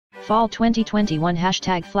Fall 2021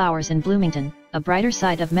 #Flowers in Bloomington, a brighter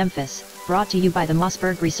side of Memphis, brought to you by the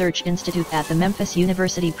Mossberg Research Institute at the Memphis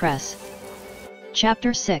University Press.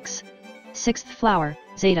 Chapter 6. Sixth flower,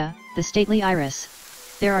 Zeta, the stately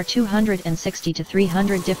iris. There are 260 to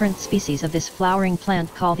 300 different species of this flowering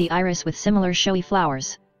plant called the iris with similar showy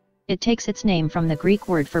flowers. It takes its name from the Greek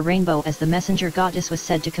word for rainbow, as the messenger goddess was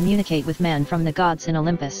said to communicate with man from the gods in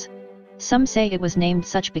Olympus. Some say it was named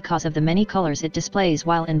such because of the many colors it displays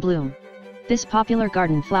while in bloom. This popular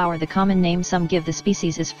garden flower, the common name some give the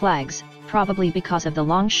species is flags, probably because of the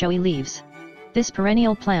long showy leaves. This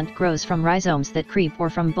perennial plant grows from rhizomes that creep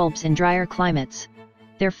or from bulbs in drier climates.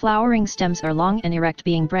 Their flowering stems are long and erect,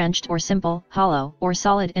 being branched or simple, hollow, or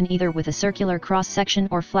solid, and either with a circular cross-section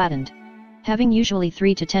or flattened. Having usually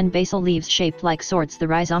 3 to 10 basal leaves shaped like swords, the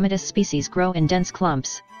rhizomatous species grow in dense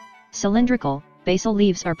clumps. Cylindrical, basal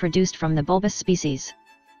leaves are produced from the bulbous species.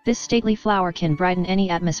 This stately flower can brighten any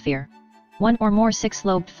atmosphere. One or more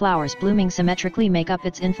 6-lobed flowers blooming symmetrically make up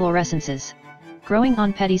its inflorescences. Growing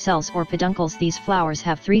on pedicels or peduncles, these flowers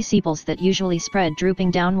have 3 sepals that usually spread drooping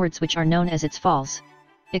downwards, which are known as its falls.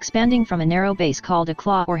 Expanding from a narrow base called a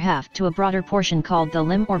claw or haft to a broader portion called the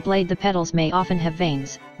limb or blade, the petals may often have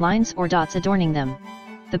veins, lines, or dots adorning them.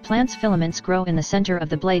 The plant's filaments grow in the center of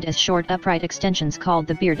the blade as short upright extensions called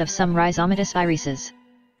the beard of some rhizomatous irises.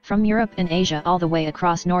 From Europe and Asia all the way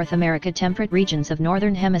across North America, temperate regions of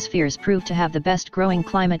northern hemispheres prove to have the best growing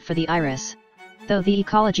climate for the iris. Though the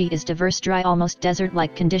ecology is diverse, dry, almost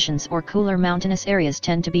desert-like conditions or cooler mountainous areas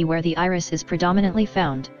tend to be where the iris is predominantly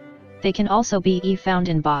found. They can also be found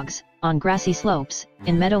in bogs, on grassy slopes,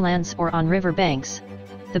 in meadowlands, or on river banks.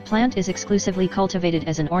 The plant is exclusively cultivated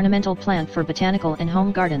as an ornamental plant for botanical and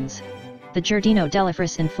home gardens. The Giardino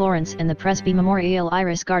dell'Iris in Florence and the Presby Memorial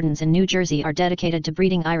Iris Gardens in New Jersey are dedicated to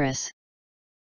breeding iris.